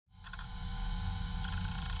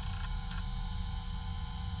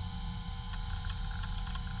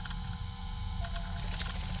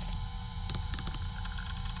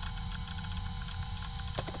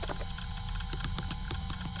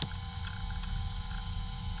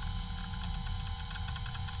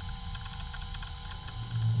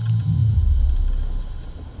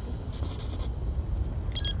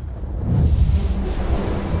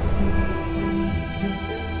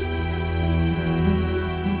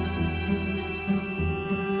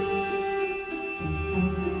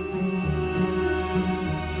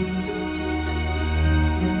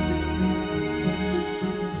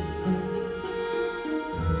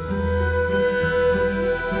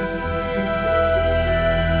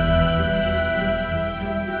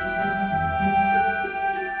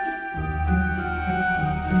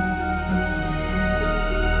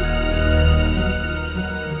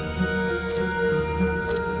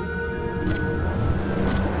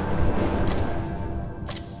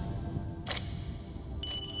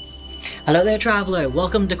Hello there, traveler.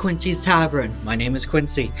 Welcome to Quincy's Tavern. My name is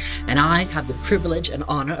Quincy, and I have the privilege and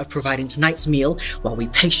honor of providing tonight's meal while we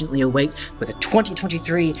patiently await for the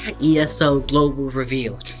 2023 ESO Global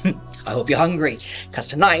Reveal. I hope you're hungry, because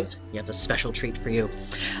tonight we have a special treat for you.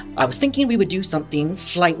 I was thinking we would do something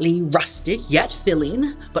slightly rustic yet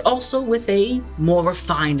filling, but also with a more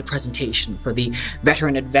refined presentation for the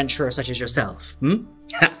veteran adventurer such as yourself.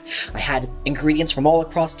 I had ingredients from all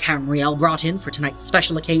across Tamriel brought in for tonight's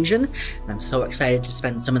special occasion, and I'm so excited to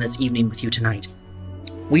spend some of this evening with you tonight.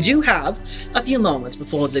 We do have a few moments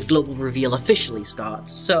before the global reveal officially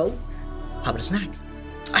starts, so how about a snack?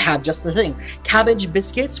 I have just the thing. Cabbage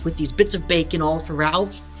biscuits with these bits of bacon all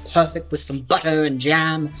throughout, perfect with some butter and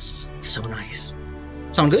jam. So nice.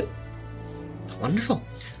 Sound good? Wonderful.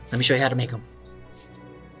 Let me show you how to make them.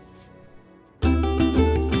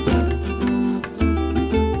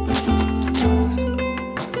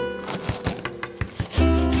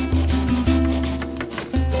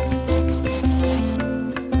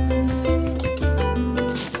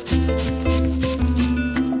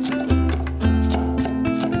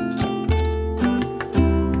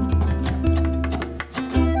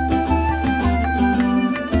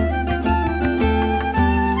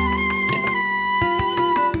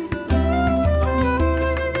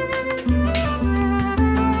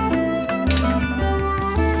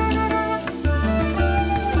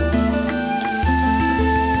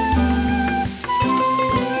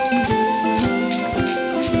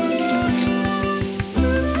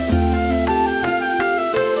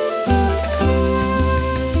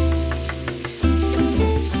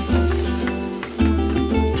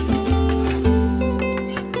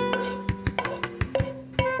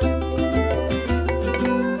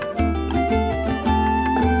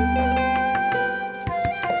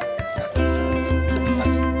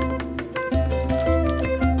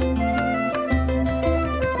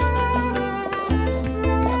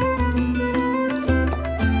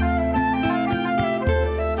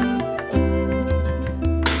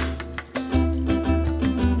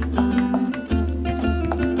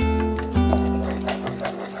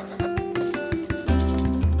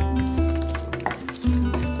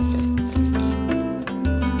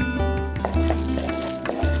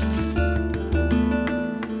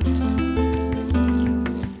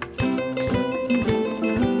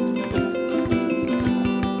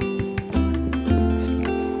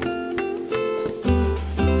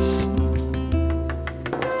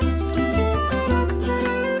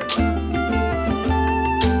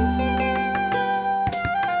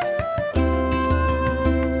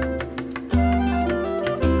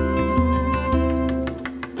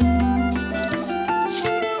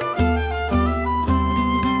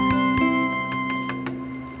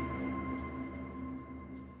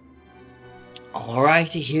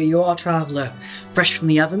 Alright, here you are, traveler. Fresh from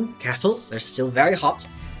the oven. Careful, they're still very hot.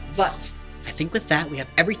 But I think with that, we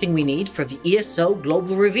have everything we need for the ESO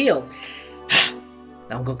Global Reveal.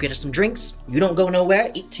 Now go get us some drinks. You don't go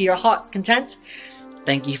nowhere. Eat to your heart's content.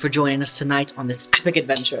 Thank you for joining us tonight on this epic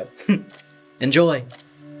adventure. Enjoy.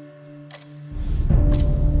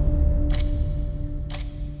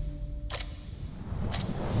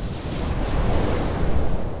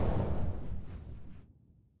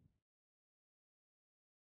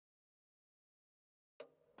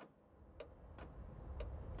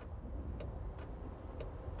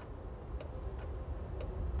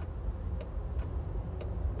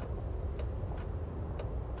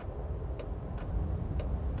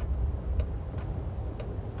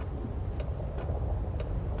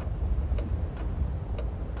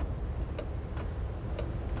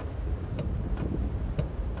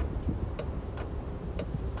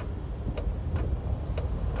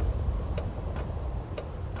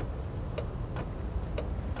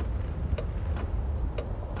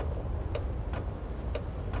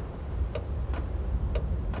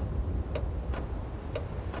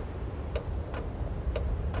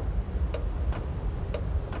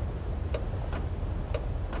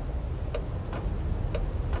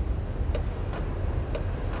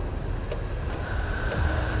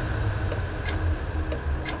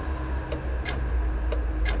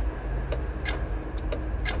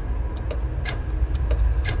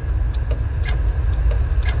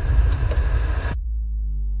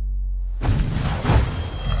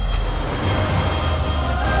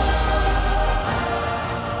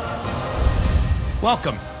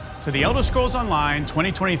 Welcome to the Elder Scrolls Online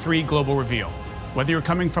 2023 Global Reveal. Whether you're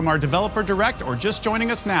coming from our developer direct or just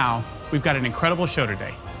joining us now, we've got an incredible show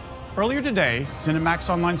today. Earlier today, ZeniMax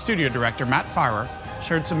Online Studio Director Matt Farrer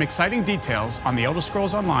shared some exciting details on the Elder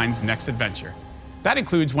Scrolls Online's next adventure. That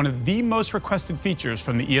includes one of the most requested features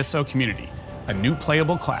from the ESO community, a new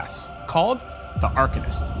playable class. called The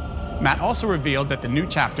Arcanist. Matt also revealed that the new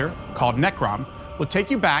chapter, called Necrom, will take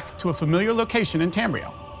you back to a familiar location in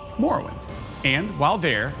Tamriel, Morrowind. And while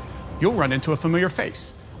there, you'll run into a familiar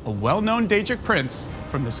face, a well-known Daedric prince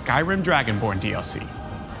from the Skyrim Dragonborn DLC.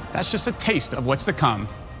 That's just a taste of what's to come.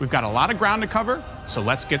 We've got a lot of ground to cover, so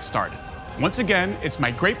let's get started. Once again, it's my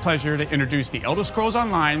great pleasure to introduce the Elder Scrolls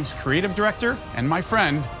Online's creative director and my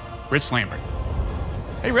friend, Rich Lambert.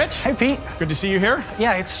 Hey, Rich. Hey, Pete. Good to see you here.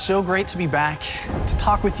 Yeah, it's so great to be back to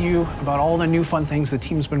talk with you about all the new fun things the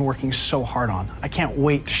team's been working so hard on. I can't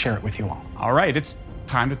wait to share it with you all. All right, it's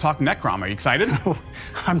time to talk Necrom. Are you excited?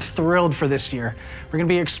 I'm thrilled for this year. We're going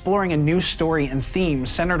to be exploring a new story and theme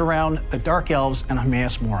centered around the Dark Elves and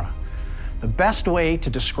Hermaeus Mora. The best way to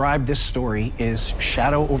describe this story is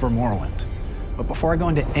shadow over Morrowind. But before I go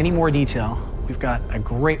into any more detail, we've got a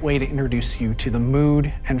great way to introduce you to the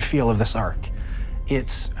mood and feel of this arc.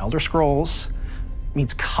 It's Elder Scrolls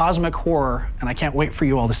meets cosmic horror, and I can't wait for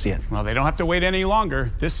you all to see it. Well, they don't have to wait any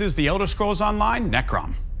longer. This is the Elder Scrolls Online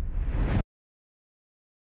Necrom.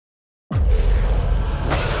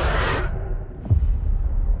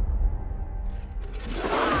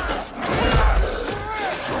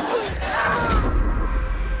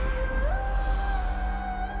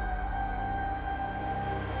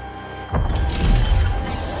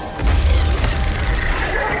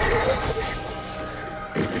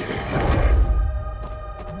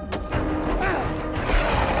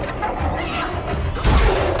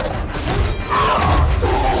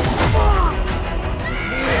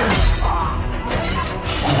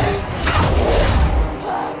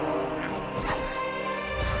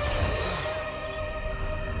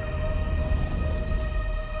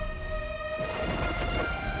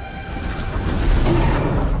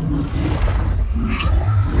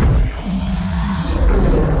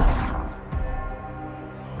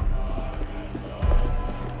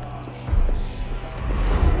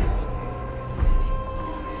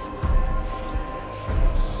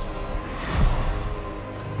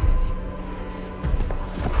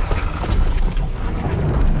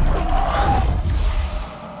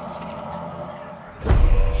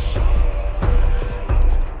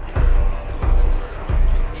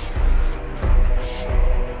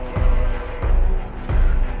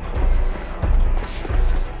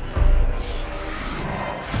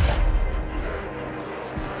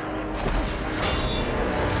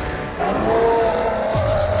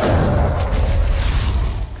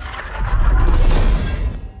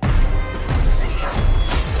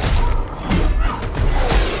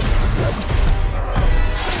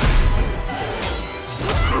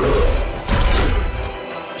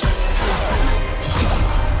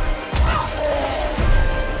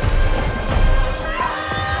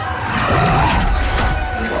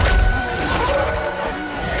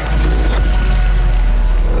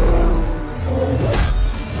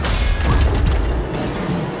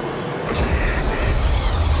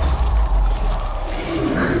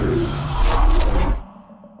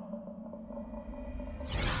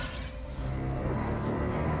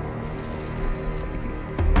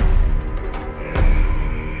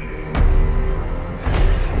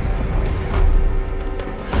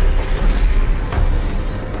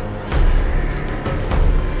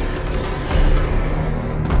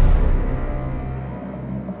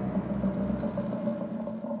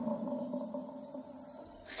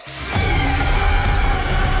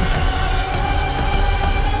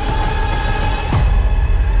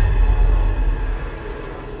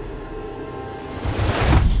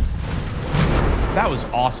 That was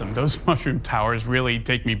awesome. Those mushroom towers really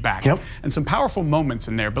take me back. Yep. And some powerful moments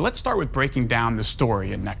in there, but let's start with breaking down the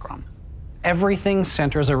story in Necrom. Everything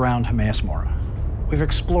centers around Hermaeus Mora. We've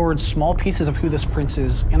explored small pieces of who this prince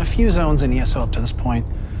is in a few zones in ESO up to this point,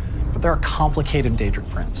 but they're a complicated Daedric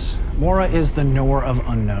prince. Mora is the knower of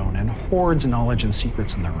unknown and hoards knowledge and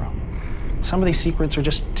secrets in their realm. Some of these secrets are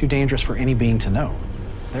just too dangerous for any being to know.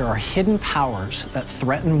 There are hidden powers that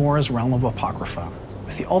threaten Mora's realm of Apocrypha,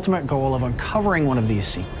 with the ultimate goal of uncovering one of these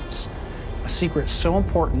secrets. A secret so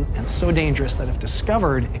important and so dangerous that if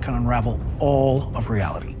discovered, it can unravel all of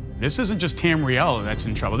reality. This isn't just Tamriel that's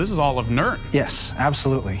in trouble, this is all of Nirn. Yes,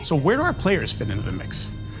 absolutely. So where do our players fit into the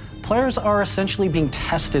mix? Players are essentially being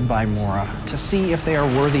tested by Mora to see if they are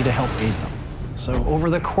worthy to help aid them. So over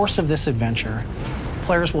the course of this adventure,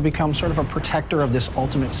 players will become sort of a protector of this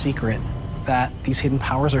ultimate secret that these hidden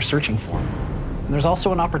powers are searching for. And there's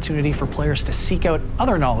also an opportunity for players to seek out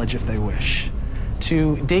other knowledge if they wish,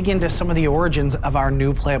 to dig into some of the origins of our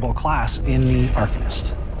new playable class in the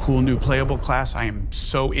Arcanist. cool new playable class. I am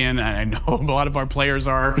so in, and I know a lot of our players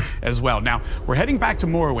are as well. Now, we're heading back to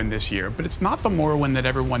Morrowind this year, but it's not the Morrowind that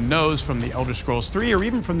everyone knows from the Elder Scrolls 3 or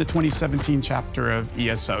even from the 2017 chapter of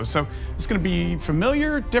ESO. So it's going to be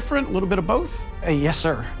familiar, different, a little bit of both? Yes,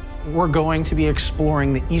 sir. We're going to be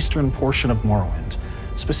exploring the eastern portion of Morrowind,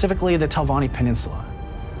 specifically the Telvanni Peninsula.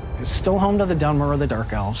 It's still home to the Dunmer or the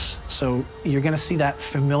Dark Elves, so you're going to see that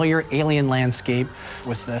familiar alien landscape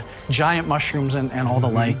with the giant mushrooms and all the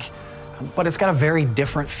like, but it's got a very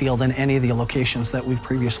different feel than any of the locations that we've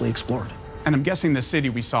previously explored. And I'm guessing the city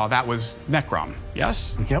we saw, that was Necrom,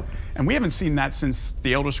 yes? Yep. And we haven't seen that since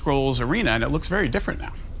the Elder Scrolls Arena, and it looks very different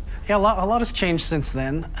now. Yeah, a lot has changed since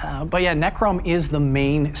then, but yeah, Necrom is the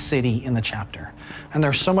main city in the chapter, and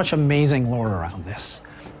there's so much amazing lore around this.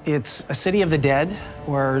 It's a city of the dead,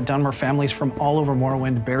 where Dunmer families from all over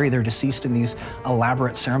Morrowind bury their deceased in these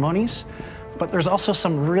elaborate ceremonies. But there's also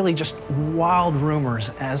some really just wild rumors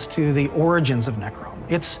as to the origins of Necrom.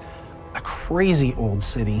 It's a crazy old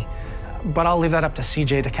city, but I'll leave that up to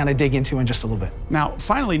CJ to kind of dig into in just a little bit. Now,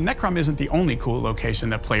 finally, Necrom isn't the only cool location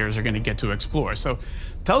that players are going to get to explore. So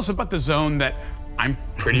tell us about the zone that I'm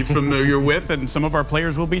pretty familiar with, and some of our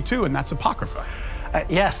players will be too, and that's Apocrypha.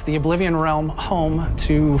 Yes, the Oblivion Realm, home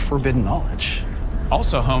to forbidden knowledge.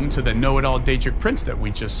 Also home to the know-it-all Daedric Prince that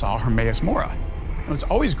we just saw, Hermaeus Mora. It's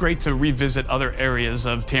always great to revisit other areas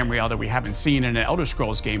of Tamriel that we haven't seen in an Elder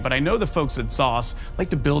Scrolls game, but I know the folks at ZOS like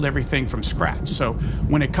to build everything from scratch. So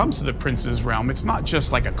when it comes to the Prince's Realm, it's not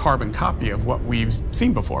just like a carbon copy of what we've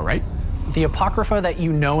seen before, right? The Apocrypha that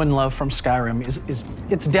you know and love from Skyrim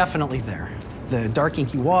it's definitely there. The dark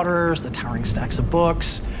inky waters, the towering stacks of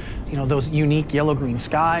books, you know, those unique yellow-green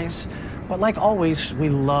skies. But like always, we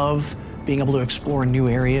love being able to explore new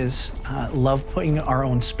areas, love putting our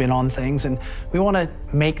own spin on things, and we want to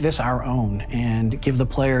make this our own and give the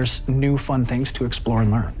players new fun things to explore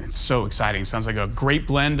and learn. It's so exciting. Sounds like a great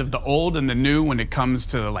blend of the old and the new when it comes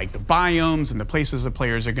to like the biomes and the places the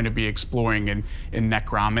players are going to be exploring in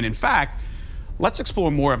Necrom. And in fact, let's explore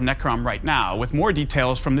more of Necrom right now with more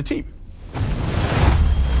details from the team.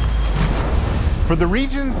 For the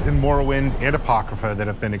regions in Morrowind and Apocrypha that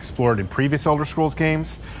have been explored in previous Elder Scrolls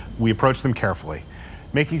games, we approached them carefully,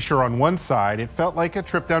 making sure on one side it felt like a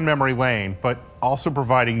trip down memory lane, but also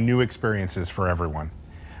providing new experiences for everyone.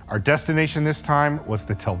 Our destination this time was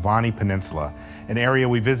the Telvanni Peninsula, an area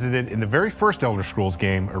we visited in the very first Elder Scrolls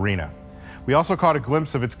game, Arena. We also caught a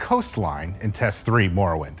glimpse of its coastline in Test 3,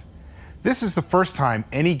 Morrowind. This is the first time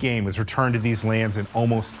any game has returned to these lands in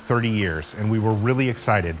almost 30 years, and we were really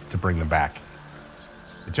excited to bring them back.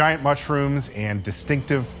 The giant mushrooms and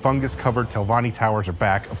distinctive fungus-covered Telvanni towers are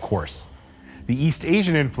back, of course. The East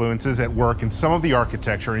Asian influences at work in some of the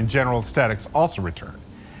architecture and general aesthetics also return,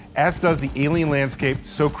 as does the alien landscape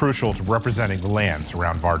so crucial to representing the lands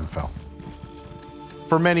around Vardenfell.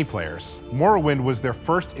 For many players, Morrowind was their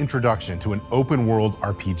first introduction to an open-world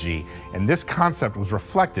RPG, and this concept was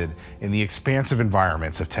reflected in the expansive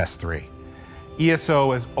environments of Test 3.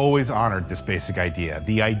 ESO has always honored this basic idea,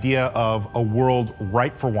 the idea of a world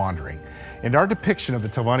ripe for wandering, and our depiction of the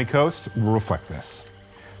Telvanni coast will reflect this.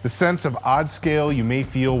 The sense of odd scale you may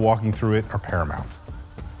feel walking through it are paramount.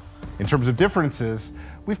 In terms of differences,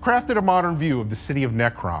 we've crafted a modern view of the city of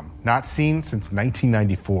Necrom, not seen since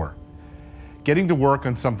 1994. Getting to work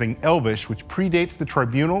on something elvish which predates the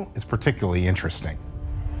Tribunal is particularly interesting.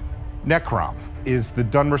 Necrom is the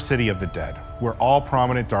Dunmer city of the dead, where all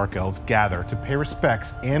prominent Dark Elves gather to pay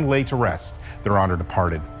respects and lay to rest their honored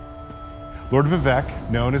departed. Lord Vivek,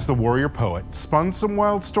 known as the warrior poet, spun some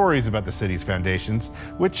wild stories about the city's foundations,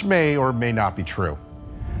 which may or may not be true.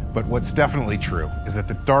 But what's definitely true is that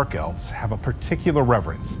the Dark Elves have a particular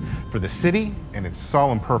reverence for the city and its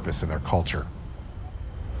solemn purpose in their culture.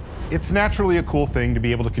 It's naturally a cool thing to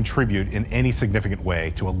be able to contribute in any significant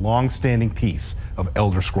way to a long-standing piece of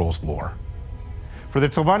Elder Scrolls lore. For the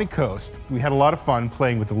Telvanni coast, we had a lot of fun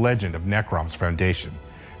playing with the legend of Necrom's foundation.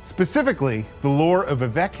 Specifically, the lore of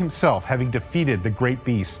Vivek himself having defeated the great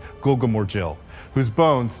beast Gulgamorgil, whose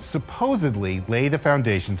bones supposedly lay the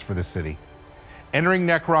foundations for the city. Entering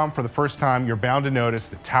Necrom for the first time, you're bound to notice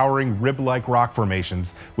the towering rib-like rock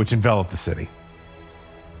formations which envelop the city.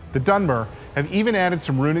 The Dunmer have even added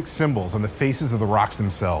some runic symbols on the faces of the rocks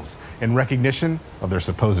themselves in recognition of their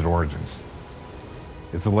supposed origins.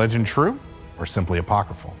 Is the legend true or simply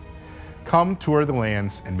apocryphal? Come tour the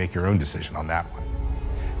lands and make your own decision on that one.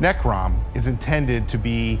 Necrom is intended to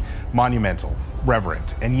be monumental,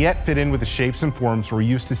 reverent, and yet fit in with the shapes and forms we're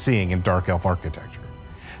used to seeing in Dark Elf architecture.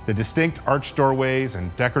 The distinct arched doorways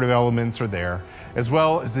and decorative elements are there, as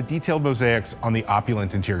well as the detailed mosaics on the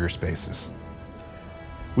opulent interior spaces.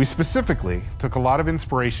 We specifically took a lot of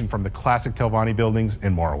inspiration from the classic Telvanni buildings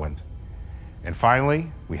in Morrowind. And finally,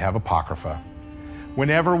 we have Apocrypha.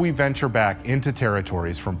 Whenever we venture back into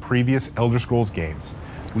territories from previous Elder Scrolls games,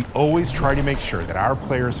 we always try to make sure that our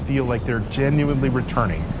players feel like they're genuinely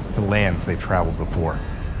returning to lands they've traveled before.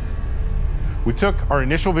 We took our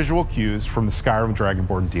initial visual cues from the Skyrim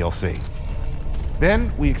Dragonborn DLC.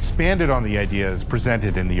 Then we expanded on the ideas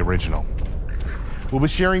presented in the original. We'll be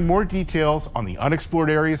sharing more details on the unexplored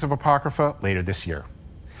areas of Apocrypha later this year.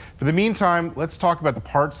 For the meantime, let's talk about the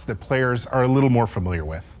parts that players are a little more familiar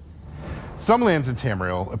with. Some lands in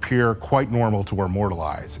Tamriel appear quite normal to our mortal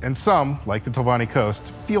eyes, and some, like the Telvanni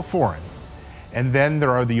coast, feel foreign. And then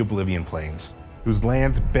there are the Oblivion Plains, whose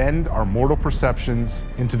lands bend our mortal perceptions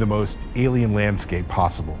into the most alien landscape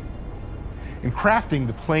possible. In crafting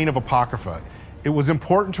the Plane of Apocrypha, it was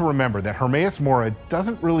important to remember that Hermaeus Mora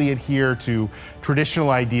doesn't really adhere to traditional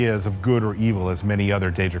ideas of good or evil as many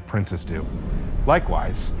other Daedric princes do.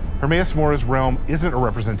 Likewise, Hermaeus Mora's realm isn't a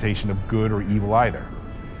representation of good or evil either.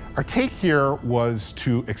 Our take here was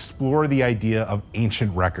to explore the idea of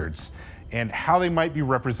ancient records and how they might be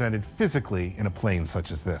represented physically in a plane such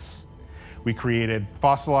as this. We created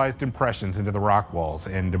fossilized impressions into the rock walls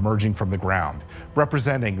and emerging from the ground,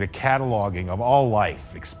 representing the cataloging of all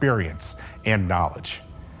life, experience, and knowledge.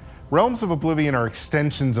 Realms of Oblivion are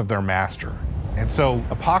extensions of their master, and so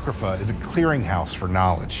Apocrypha is a clearinghouse for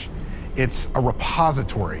knowledge. It's a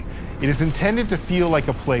repository. It is intended to feel like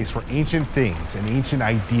a place where ancient things and ancient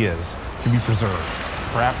ideas can be preserved,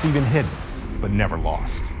 perhaps even hidden, but never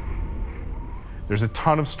lost. There's a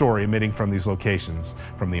ton of story emitting from these locations,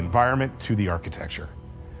 from the environment to the architecture.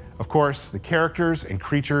 Of course, the characters and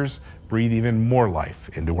creatures breathe even more life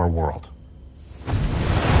into our world.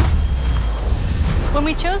 When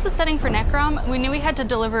we chose the setting for Necrom, we knew we had to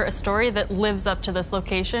deliver a story that lives up to this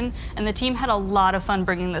location, and the team had a lot of fun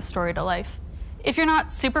bringing this story to life. If you're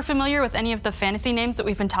not super familiar with any of the fantasy names that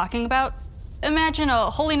we've been talking about, imagine a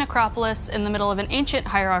holy necropolis in the middle of an ancient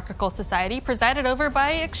hierarchical society presided over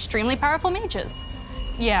by extremely powerful mages.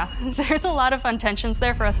 Yeah, there's a lot of fun tensions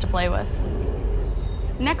there for us to play with.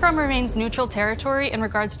 Necrom remains neutral territory in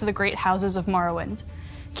regards to the great houses of Morrowind.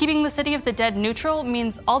 Keeping the City of the Dead neutral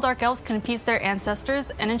means all Dark Elves can appease their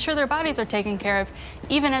ancestors and ensure their bodies are taken care of,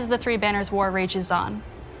 even as the Three Banners War rages on.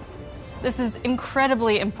 This is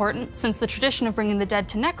incredibly important since the tradition of bringing the dead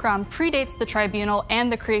to Necrom predates the Tribunal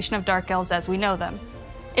and the creation of Dark Elves as we know them.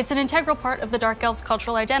 It's an integral part of the Dark Elves'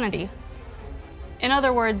 cultural identity. In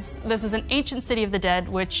other words, this is an ancient City of the Dead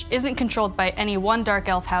which isn't controlled by any one Dark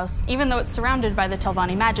Elf house, even though it's surrounded by the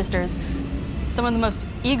Telvanni Magisters, some of the most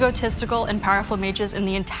egotistical and powerful mages in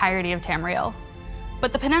the entirety of Tamriel.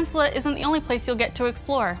 But the peninsula isn't the only place you'll get to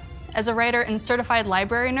explore. As a writer and certified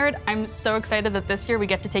library nerd, I'm so excited that this year we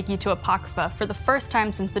get to take you to Apocrypha for the first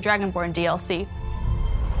time since the Dragonborn DLC.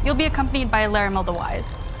 You'll be accompanied by Laramil the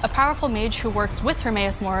Wise, a powerful mage who works with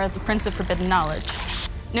Hermaeus Mora, the Prince of Forbidden Knowledge.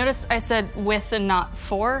 Notice I said with and not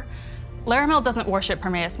for. Laramil doesn't worship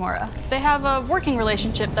Hermaeus Mora. They have a working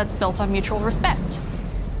relationship that's built on mutual respect.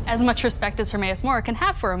 As much respect as Hermaeus Mora can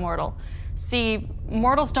have for a mortal. See,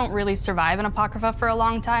 mortals don't really survive in Apocrypha for a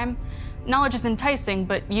long time. Knowledge is enticing,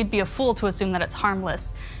 but you'd be a fool to assume that it's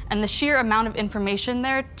harmless. And the sheer amount of information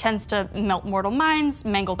there tends to melt mortal minds,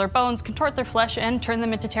 mangle their bones, contort their flesh, and turn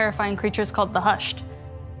them into terrifying creatures called the Hushed.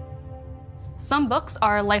 Some books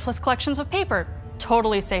are lifeless collections of paper,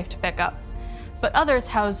 totally safe to pick up. But others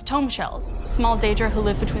house tome shells, small Daedra who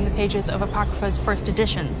live between the pages of Apocrypha's first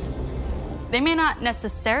editions. They may not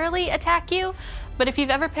necessarily attack you, but if you've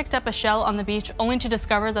ever picked up a shell on the beach only to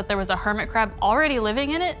discover that there was a hermit crab already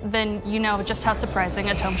living in it, then you know just how surprising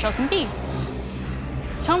a tome shell can be.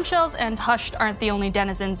 Tome shells and Hushed aren't the only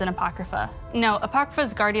denizens in Apocrypha. No,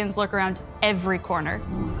 Apocrypha's guardians lurk around every corner.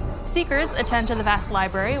 Seekers attend to the vast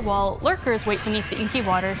library, while lurkers wait beneath the inky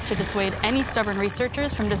waters to dissuade any stubborn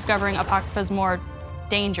researchers from discovering Apocrypha's more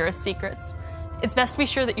dangerous secrets. It's best to be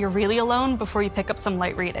sure that you're really alone before you pick up some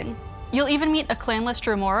light reading. You'll even meet a clanless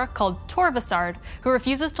Dremora called Torvasard, who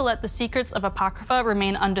refuses to let the secrets of Apocrypha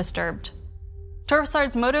remain undisturbed.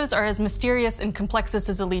 Torvasard's motives are as mysterious and complex as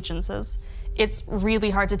his allegiances. It's really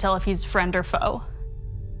hard to tell if he's friend or foe.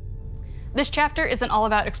 This chapter isn't all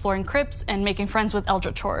about exploring crypts and making friends with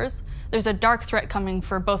eldritch horrors. There's a dark threat coming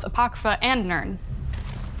for both Apocrypha and Nirn.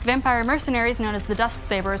 Vampire mercenaries known as the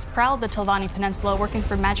Dusksabers prowl the Telvanni Peninsula working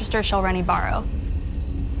for Magister Shelreni Barrow.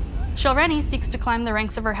 Shelreni seeks to climb the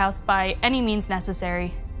ranks of her house by any means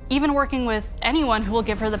necessary, even working with anyone who will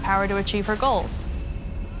give her the power to achieve her goals.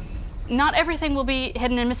 Not everything will be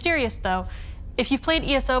hidden and mysterious, though. If you've played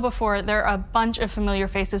ESO before, there are a bunch of familiar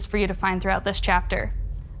faces for you to find throughout this chapter.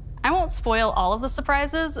 I won't spoil all of the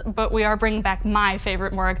surprises, but we are bringing back my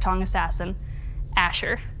favorite Moragtong assassin,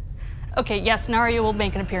 Asher. Okay, yes, Narya will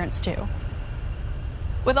make an appearance too.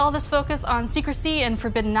 With all this focus on secrecy and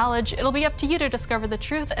forbidden knowledge, it'll be up to you to discover the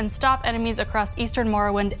truth and stop enemies across Eastern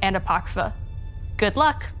Morrowind and Apocrypha. Good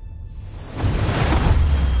luck!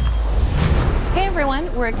 Hey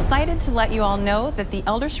everyone, we're excited to let you all know that the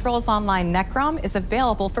Elder Scrolls Online Necrom is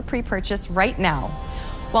available for pre-purchase right now.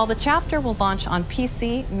 While the chapter will launch on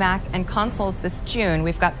PC, Mac, and consoles this June,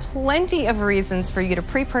 we've got plenty of reasons for you to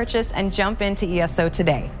pre-purchase and jump into ESO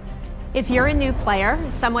today. If you're a new player,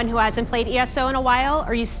 someone who hasn't played ESO in a while,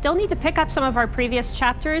 or you still need to pick up some of our previous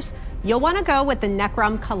chapters, you'll want to go with the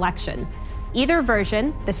Necrom Collection. Either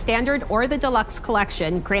version, the Standard or the Deluxe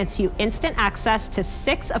Collection, grants you instant access to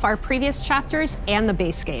 6 of our previous chapters and the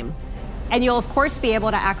base game. And you'll of course be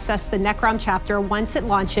able to access the Necrom chapter once it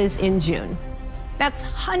launches in June. That's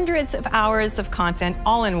hundreds of hours of content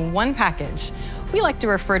all in one package. We like to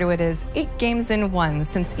refer to it as 8 games in 1,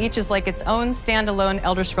 since each is like its own standalone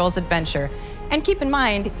Elder Scrolls adventure. And keep in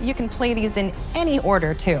mind, you can play these in any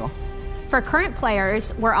order too. For current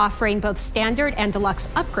players, we're offering both standard and deluxe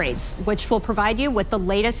upgrades, which will provide you with the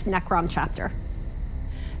latest Necrom chapter.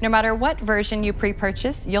 No matter what version you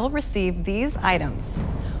pre-purchase, you'll receive these items.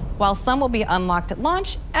 While some will be unlocked at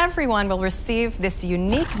launch, everyone will receive this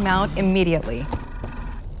unique mount immediately.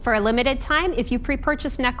 For a limited time, if you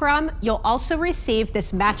pre-purchase Necrom, you'll also receive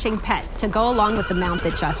this matching pet to go along with the mount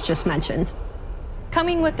that Jess just mentioned.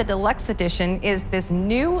 Coming with the Deluxe Edition is this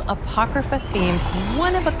new Apocrypha-themed,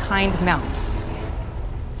 one-of-a-kind mount.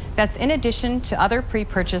 That's in addition to other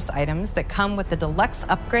pre-purchase items that come with the Deluxe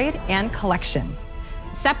Upgrade and Collection.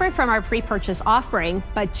 Separate from our pre-purchase offering,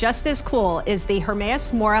 but just as cool, is the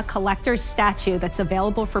Hermaeus Mora Collector's Statue that's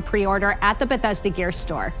available for pre-order at the Bethesda Gear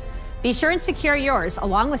Store. Be sure and secure yours,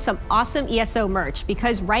 along with some awesome ESO merch,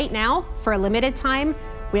 because right now, for a limited time,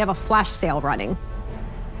 we have a flash sale running.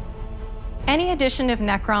 Any edition of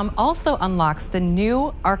Necrom also unlocks the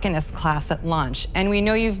new Arcanist class at launch, and we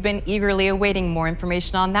know you've been eagerly awaiting more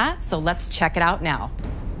information on that, so let's check it out now.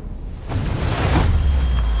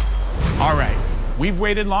 All right, we've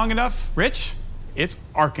waited long enough. Rich, it's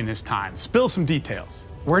Arcanist time. Spill some details.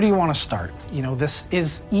 Where do you want to start? You know, this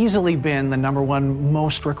has easily been the #1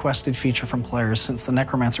 most requested feature from players since the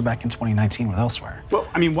Necromancer back in 2019 with Elsewhere. Well,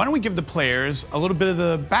 I mean, why don't we give the players a little bit of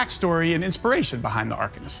the backstory and inspiration behind the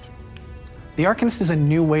Arcanist? The Arcanist is a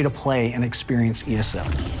new way to play and experience ESO.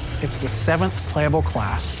 It's the 7th playable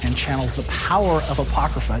class and channels the power of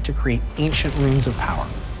Apocrypha to create ancient runes of power.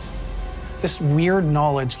 This weird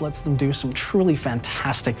knowledge lets them do some truly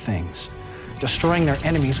fantastic things, destroying their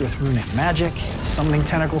enemies with runic magic, summoning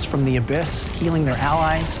tentacles from the abyss, healing their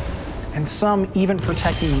allies, and some even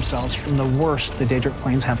protecting themselves from the worst the Daedric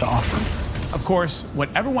Plains have to offer. Of course, what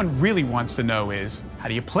everyone really wants to know is, how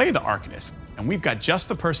do you play the Arcanist? And we've got just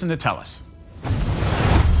the person to tell us.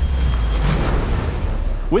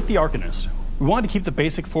 With the Arcanist, we wanted to keep the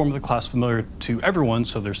basic form of the class familiar to everyone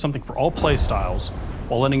so there's something for all play styles,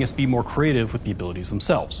 while letting us be more creative with the abilities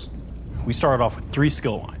themselves. We started off with 3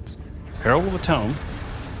 skill lines: Herald of the Tome,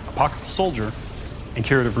 Apocryphal Soldier, and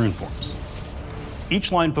Curative Rune Forms.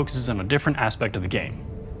 Each line focuses on a different aspect of the game: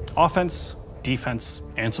 offense, defense,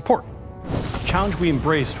 and support. The challenge we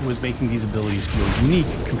embraced was making these abilities feel unique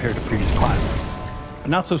compared to previous classes, but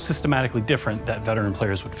not so systematically different that veteran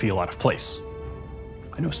players would feel out of place.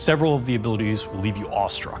 I know several of the abilities will leave you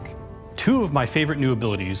awestruck. 2 of my favorite new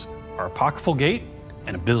abilities are Apocryphal Gate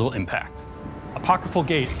and Abyssal Impact. Apocryphal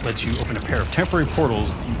Gate lets you open a pair of temporary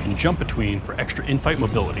portals that you can jump between for extra in-fight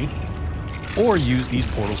mobility, or use these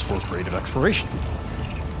portals for creative exploration.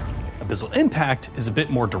 Abyssal Impact is a bit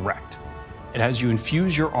more direct. It has you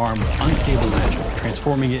infuse your arm with unstable magic,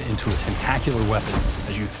 transforming it into a tentacular weapon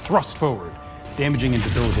as you thrust forward, damaging and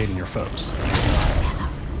debilitating your foes.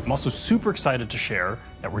 I'm also super excited to share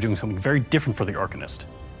that we're doing something very different for the Arcanist,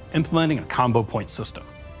 implementing a combo point system.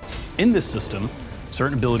 In this system,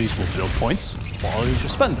 certain abilities will build points, while others will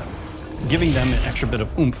spend them, giving them an extra bit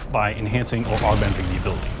of oomph by enhancing or augmenting the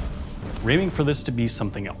ability. We're aiming for this to be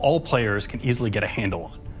something that all players can easily get a handle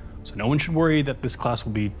on, so no one should worry that this class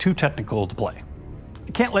will be too technical to play.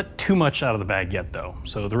 I can't let too much out of the bag yet though,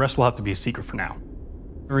 so the rest will have to be a secret for now.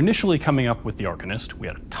 We were initially coming up with the Arcanist, we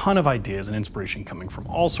had a ton of ideas and inspiration coming from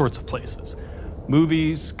all sorts of places: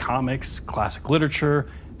 movies, comics, classic literature,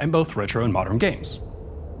 and both retro and modern games.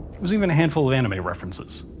 There was even a handful of anime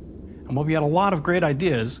references. And while we had a lot of great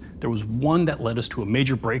ideas, there was one that led us to a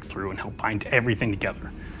major breakthrough and helped bind everything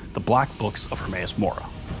together: the Black Books of Hermaeus Mora.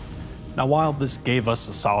 Now, while this gave us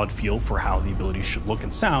a solid feel for how the abilities should look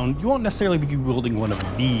and sound, you won't necessarily be wielding one of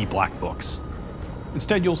the Black Books.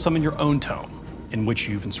 Instead, you'll summon your own tome, in which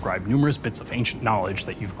you've inscribed numerous bits of ancient knowledge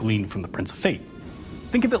that you've gleaned from the Prince of Fate.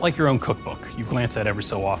 Think of it like your own cookbook you glance at every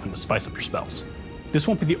so often to spice up your spells. This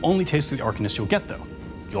won't be the only taste of the Arcanist you'll get, though.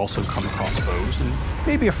 You'll also come across foes, and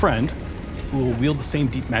maybe a friend, who will wield the same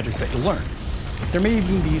deep magics that you'll learn. There may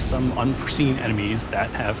even be some unforeseen enemies that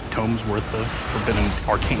have tomes worth of forbidden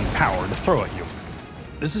arcane power to throw at you.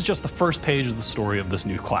 This is just the first page of the story of this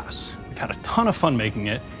new class. We've had a ton of fun making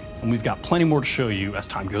it, and we've got plenty more to show you as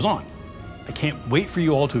time goes on. I can't wait for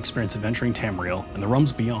you all to experience adventuring Tamriel and the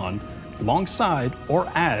realms beyond, alongside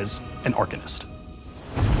or as an Arcanist.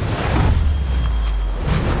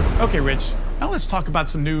 Okay, Rich, now let's talk about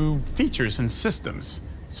some new features and systems.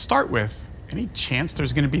 Start with, any chance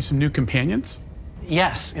there's going to be some new companions?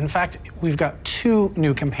 Yes, in fact, we've got 2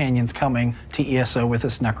 new companions coming to ESO with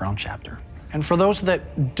this Necrom chapter. And for those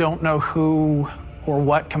that don't know who or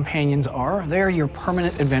what companions are, they're your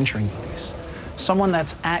permanent adventuring buddies. Someone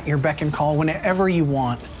that's at your beck and call whenever you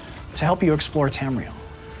want to help you explore Tamriel.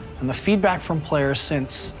 And the feedback from players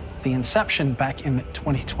since the inception back in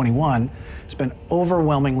 2021 has been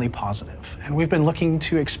overwhelmingly positive. And we've been looking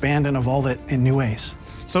to expand and evolve it in new ways.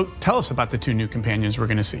 So tell us about the 2 new companions we're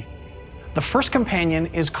going to see. The first companion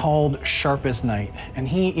is called Sharp as Night, and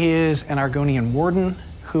he is an Argonian warden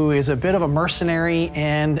who is a bit of a mercenary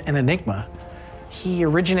and an enigma. He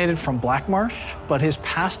originated from Blackmarsh, but his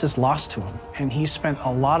past is lost to him, and he spent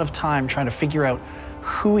a lot of time trying to figure out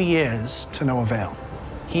who he is to no avail.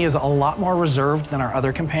 He is a lot more reserved than our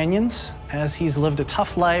other companions, as he's lived a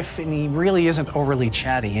tough life and he really isn't overly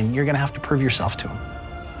chatty, and you're gonna have to prove yourself to him.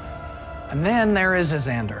 And then there is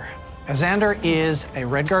Azander. Azander is a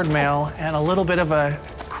Redguard male and a little bit of a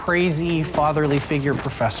crazy fatherly figure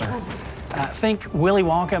professor. Think Willy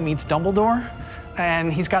Wonka meets Dumbledore,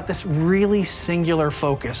 and he's got this really singular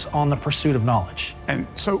focus on the pursuit of knowledge. And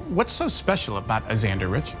so what's so special about Azander,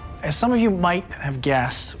 Rich? As some of you might have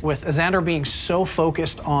guessed, with Azander being so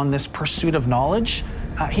focused on this pursuit of knowledge,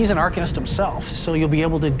 he's an Arcanist himself, so you'll be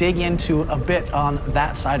able to dig into a bit on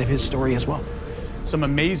that side of his story as well. Some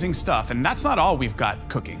amazing stuff, and that's not all we've got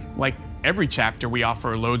cooking. Like every chapter, we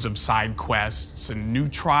offer loads of side quests and new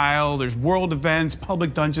trial, there's world events,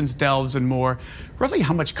 public dungeons, delves, and more. Roughly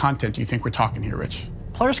how much content do you think we're talking here, Rich?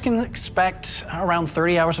 Players can expect around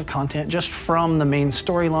 30 hours of content just from the main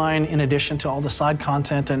storyline, in addition to all the side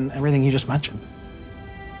content and everything you just mentioned.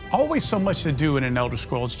 Always so much to do in an Elder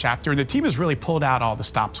Scrolls chapter, and the team has really pulled out all the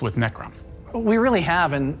stops with Necrom. We really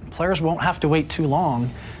have, and players won't have to wait too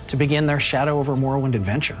long to begin their Shadow over Morrowind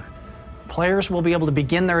adventure. Players will be able to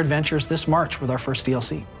begin their adventures this March with our first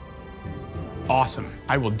DLC. Awesome.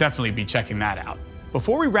 I will definitely be checking that out.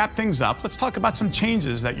 Before we wrap things up, let's talk about some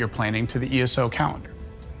changes that you're planning to the ESO calendar.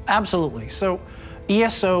 Absolutely. So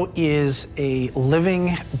ESO is a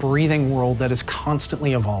living, breathing world that is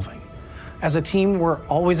constantly evolving. As a team, we're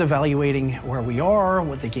always evaluating where we are,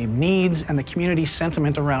 what the game needs, and the community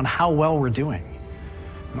sentiment around how well we're doing.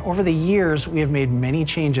 And over the years, we have made many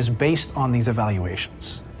changes based on these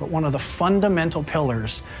evaluations. But one of the fundamental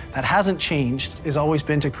pillars that hasn't changed has always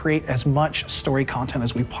been to create as much story content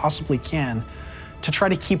as we possibly can to try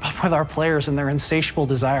to keep up with our players and their insatiable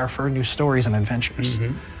desire for new stories and adventures.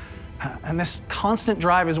 And this constant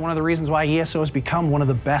drive is one of the reasons why ESO has become one of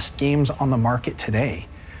the best games on the market today.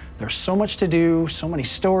 There's so much to do, so many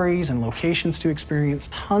stories and locations to experience,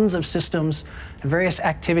 tons of systems and various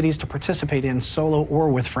activities to participate in solo or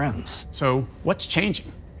with friends. So what's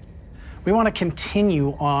changing? We want to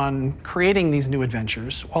continue on creating these new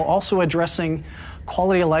adventures while also addressing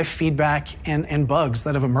quality of life feedback and bugs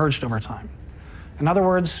that have emerged over time. In other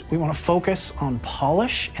words, we want to focus on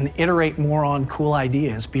polish and iterate more on cool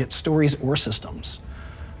ideas, be it stories or systems,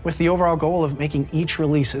 with the overall goal of making each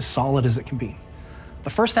release as solid as it can be. The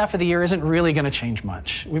first half of the year isn't really going to change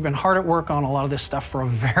much. We've been hard at work on a lot of this stuff for a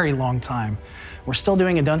very long time. We're still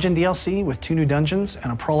doing a dungeon DLC with 2 new dungeons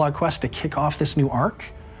and a prologue quest to kick off this new arc.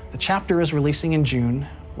 The chapter is releasing in June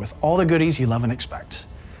with all the goodies you love and expect.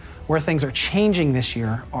 Where things are changing this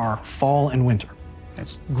year are fall and winter.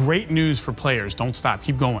 That's great news for players. Don't stop.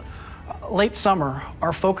 Keep going. Late summer,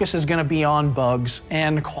 our focus is going to be on bugs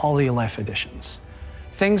and quality of life additions.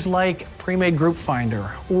 Things like pre-made group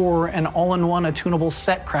finder or an all-in-one attunable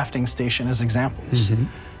set crafting station as examples.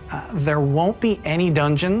 There won't be any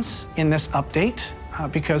dungeons in this update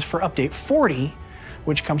because for update 40,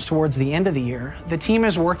 which comes towards the end of the year, the team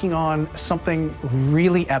is working on something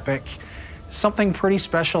really epic, something pretty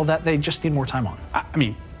special that they just need more time on. I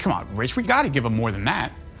mean, come on, Rich, we gotta give them more than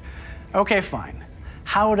that. Okay, fine.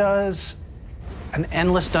 How does an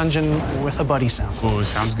endless dungeon with a buddy sound? Oh,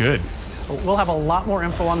 sounds good. We'll have a lot more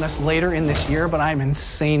info on this later in this year, but I'm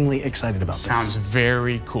insanely excited about this. Sounds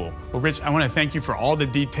very cool. Well, Rich, I want to thank you for all the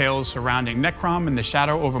details surrounding Necrom and the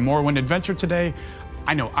Shadow over Morrowind adventure today.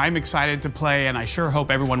 I know I'm excited to play, and I sure hope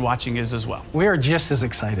everyone watching is as well. We are just as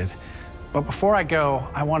excited. But before I go,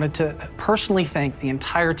 I wanted to personally thank the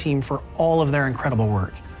entire team for all of their incredible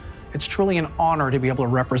work. It's truly an honor to be able to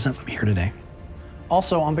represent them here today.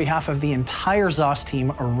 Also, on behalf of the entire ZOS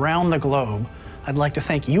team around the globe, I'd like to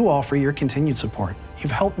thank you all for your continued support.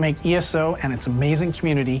 You've helped make ESO and its amazing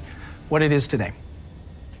community what it is today.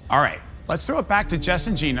 All right, let's throw it back to Jess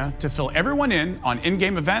and Gina to fill everyone in on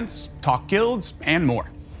in-game events, talk guilds, and more.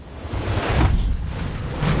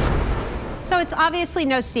 So it's obviously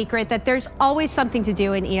no secret that there's always something to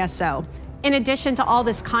do in ESO. In addition to all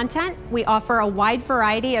this content, we offer a wide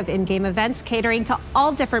variety of in-game events catering to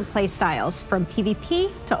all different play styles, from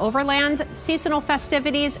PvP to Overland, seasonal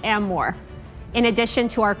festivities, and more. In addition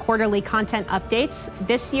to our quarterly content updates,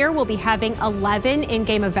 this year we'll be having 11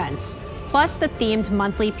 in-game events, plus the themed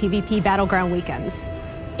monthly PvP Battleground weekends.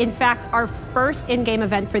 In fact, our first in-game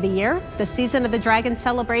event for the year, the Season of the Dragon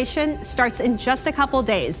celebration, starts in just a couple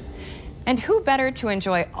days. And who better to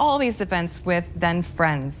enjoy all these events with than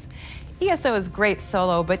friends? ESO is great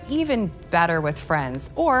solo, but even better with friends,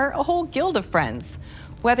 or a whole guild of friends.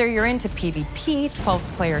 Whether you're into PvP,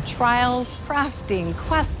 12-player trials, crafting,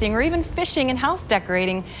 questing, or even fishing and house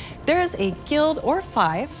decorating, there's a guild or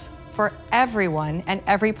 5 for everyone and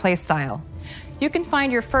every playstyle. You can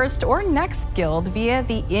find your first or next guild via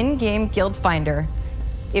the in-game guild finder.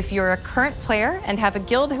 If you're a current player and have a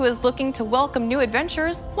guild who is looking to welcome new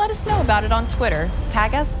adventurers, let us know about it on Twitter.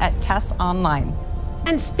 Tag us at TESO Online.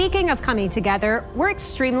 And speaking of coming together, we're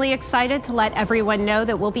extremely excited to let everyone know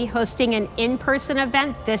that we'll be hosting an in-person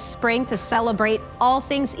event this spring to celebrate all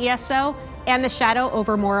things ESO and the Shadow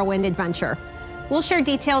over Morrowind adventure. We'll share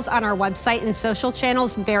details on our website and social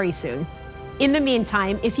channels very soon. In the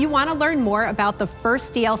meantime, if you want to learn more about the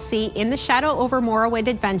first DLC in the Shadow over Morrowind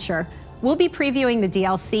adventure, we'll be previewing the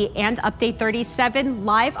DLC and Update 37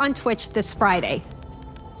 live on Twitch this Friday.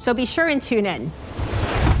 So be sure and tune in.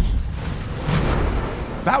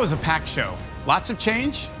 That was a packed show. Lots of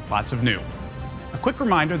change, lots of new. A quick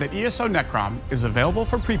reminder that ESO Necrom is available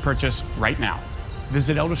for pre-purchase right now.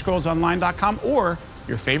 Visit ElderScrollsOnline.com or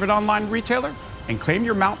your favorite online retailer and claim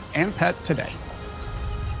your mount and pet today.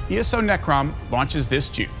 ESO Necrom launches this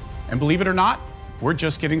June, and believe it or not, we're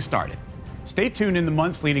just getting started. Stay tuned in the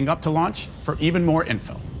months leading up to launch for even more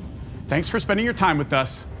info. Thanks for spending your time with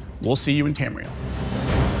us. We'll see you in Tamriel.